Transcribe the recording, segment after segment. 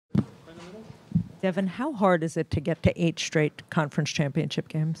Devin, how hard is it to get to 8 straight conference championship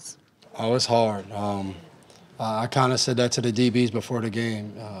games? Oh, it's hard. I kind of said that to the DBs before the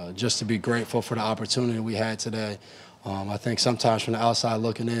game, just to be grateful for the opportunity we had today. I think sometimes from the outside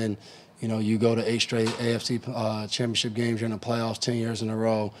looking in, you know, you go to 8 straight AFC championship games, you're in the playoffs 10 years in a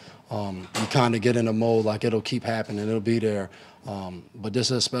row. You kind of get in a mode like it'll keep happening, it'll be there. But this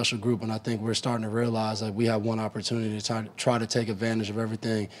is a special group, and I think we're starting to realize that we have one opportunity to try to take advantage of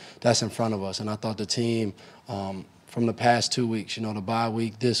everything that's in front of us. And I thought the team, from the past 2 weeks, you know, the bye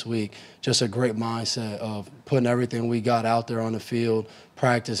week, this week, just a great mindset of putting everything we got out there on the field,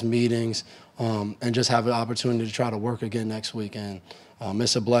 practice, meetings, and just have an opportunity to try to work again next week. And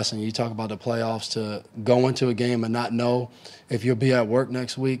it's a blessing. You talk about the playoffs, to go into a game and not know if you'll be at work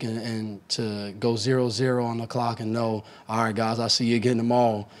next week, and to go 0-0 on the clock and know, all right, guys, I'll see you again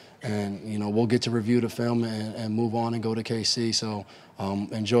tomorrow. And, you know, we'll get to review the film and move on and go to KC. So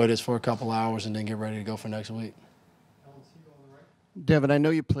enjoy this for a couple hours and then get ready to go for next week. Devin, I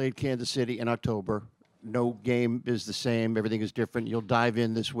know you played Kansas City in October. No game is the same. Everything is different. You'll dive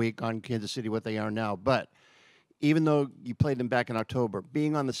in this week on Kansas City, what they are now. But even though you played them back in October,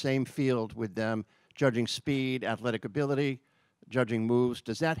 being on the same field with them, judging speed, athletic ability, judging moves,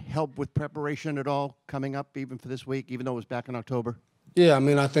 does that help with preparation at all coming up even for this week, even though it was back in October? Yeah, I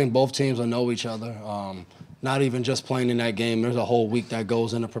mean, I think both teams will know each other. Not even just playing in that game. There's a whole week that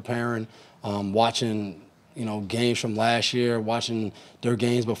goes into preparing, watching, you know, games from last year, watching their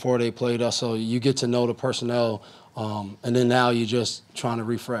games before they played us. So you get to know the personnel, and then now you're just trying to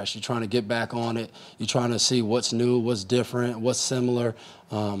refresh. You're trying to get back on it. You're trying to see what's new, what's different, what's similar.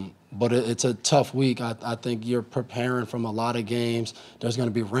 But it's a tough week. I think you're preparing from a lot of games. There's going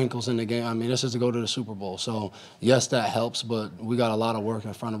to be wrinkles in the game. I mean, this is to go to the Super Bowl. So, yes, that helps, but we got a lot of work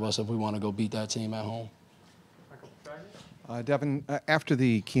in front of us if we want to go beat that team at home. Devin, after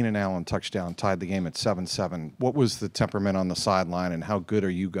the Keenan Allen touchdown tied the game at 7-7, what was the temperament on the sideline, and how good are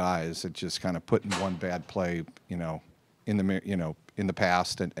you guys at just kind of putting one bad play, in the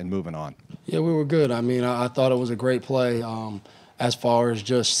past and moving on? Yeah, we were good. I mean, I thought it was a great play as far as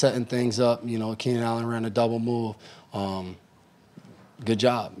just setting things up. You know, Keenan Allen ran a double move. Good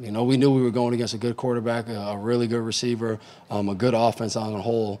job. You know, we knew we were going against a good quarterback, a really good receiver, a good offense on the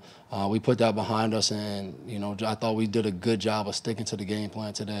whole. We put that behind us, and, you know, I thought we did a good job of sticking to the game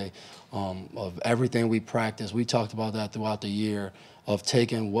plan today, of everything we practiced. We talked about that throughout the year, of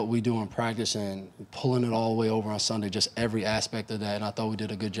taking what we do in practice and pulling it all the way over on Sunday, just every aspect of that. And I thought we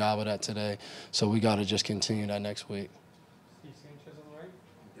did a good job of that today. So we got to just continue that next week.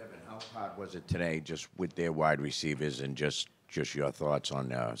 Devin, how hard was it today just with their wide receivers, and just your thoughts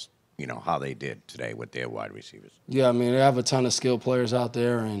on, how they did today with their wide receivers? Yeah, I mean, they have a ton of skilled players out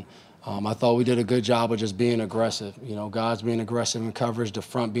there, and I thought we did a good job of just being aggressive. You know, guys being aggressive in coverage, the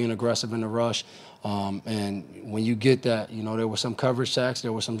front being aggressive in the rush. And when you get that, you know, there were some coverage sacks,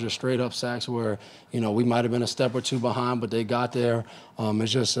 there were some just straight up sacks where, you know, we might have been a step or two behind, but they got there.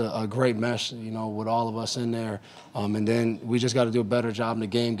 It's just a great mesh, you know, with all of us in there. And then we just got to do a better job, and the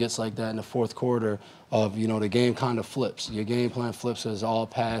game gets like that in the fourth quarter of, you know, the game kind of flips. Your game plan flips as all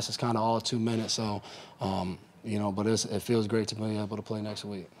pass. It's kind of all 2 minutes. So, you know, but it feels great to be able to play next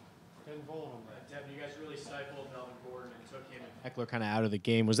week. Devin, you guys really stifled Melvin Gordon and took him and Eckler kind of out of the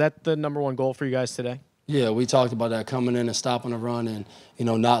game. Was that the number one goal for you guys today? Yeah, we talked about that, coming in and stopping the run and, you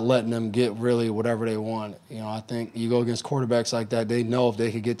know, not letting them get really whatever they want. You know, I think you go against quarterbacks like that, they know if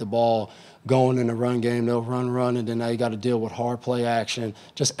they could get the ball going in the run game, they'll run, and then now you got to deal with hard play action.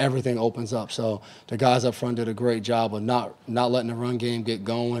 Just everything opens up. So the guys up front did a great job of not letting the run game get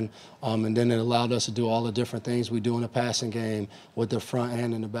going, and then it allowed us to do all the different things we do in the passing game with the front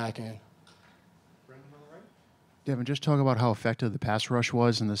end and the back end. Devin, just talk about how effective the pass rush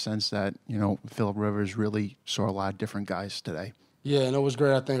was, in the sense that, you know, Phillip Rivers really saw a lot of different guys today. Yeah, and it was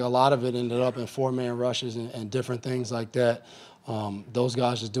great. I think a lot of it ended up in four-man rushes and different things like that. Those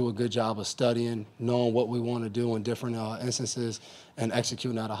guys just do a good job of studying, knowing what we want to do in different instances, and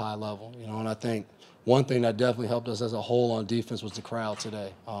executing at a high level. You know, and I think one thing that definitely helped us as a whole on defense was the crowd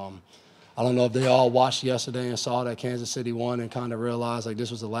today. I don't know if they all watched yesterday and saw that Kansas City won and kind of realized like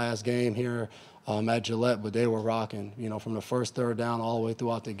this was the last game here at Gillette, but they were rocking, you know, from the first third down all the way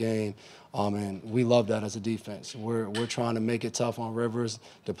throughout the game. And we love that as a defense. We're trying to make it tough on Rivers.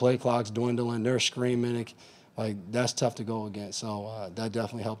 The play clock's dwindling. They're screaming. Like, that's tough to go against. So that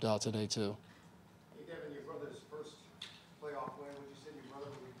definitely helped out today, too. Hey, Devin, your brother's first playoff win. Would you say your brother,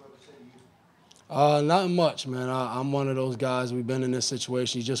 would your brother say to you? Not much, man. I'm one of those guys. We've been in this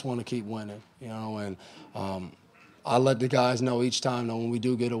situation. You just want to keep winning, you know. And I let the guys know each time that when we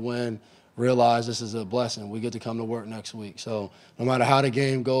do get a win, realize this is a blessing. We get to come to work next week. So no matter how the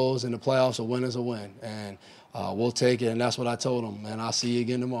game goes in the playoffs, a win is a win. And we'll take it, and that's what I told him. And I'll see you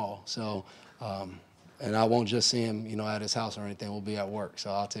again tomorrow. So, and I won't just see him, at his house or anything. We'll be at work,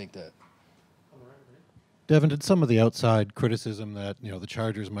 so I'll take that. Devin, did some of the outside criticism that the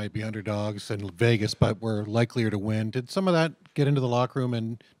Chargers might be underdogs in Vegas, but were likelier to win, did some of that get into the locker room,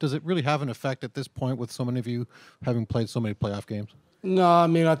 and does it really have an effect at this point with so many of you having played so many playoff games? No, I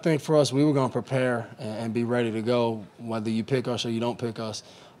mean, I think for us, we were going to prepare and be ready to go, whether you pick us or you don't pick us.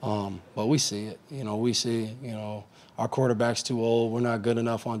 But we see it. We see, our quarterback's too old. We're not good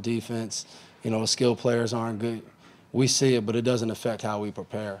enough on defense. The skilled players aren't good. We see it, but it doesn't affect how we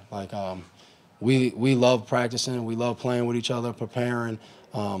prepare. We love practicing. We love playing with each other, preparing.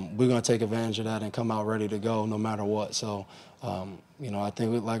 We're going to take advantage of that and come out ready to go no matter what. So, I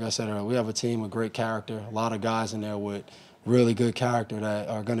think, like I said earlier, we have a team with great character, a lot of guys in there with really good character that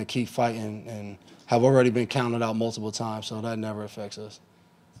are going to keep fighting and have already been counted out multiple times, so that never affects us.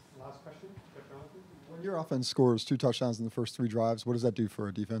 Last question. When your offense scores 2 touchdowns in the first 3 drives, what does that do for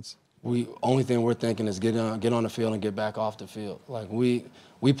a defense? Only thing we're thinking is get on the field and get back off the field.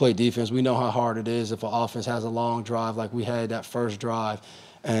 We play defense. We know how hard it is if an offense has a long drive like we had that first drive.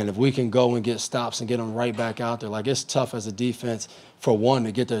 And if we can go and get stops and get them right back out there, it's tough as a defense, for one,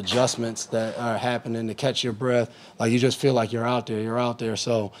 to get the adjustments that are happening, to catch your breath. You just feel like you're out there.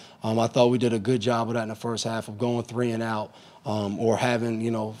 So I thought we did a good job of that in the first half of going 3 and out, or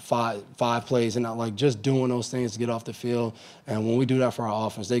having, five plays and out, just doing those things to get off the field. And when we do that for our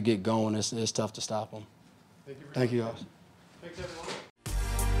offense, they get going. It's tough to stop them. Thank you guys. Thanks, everyone.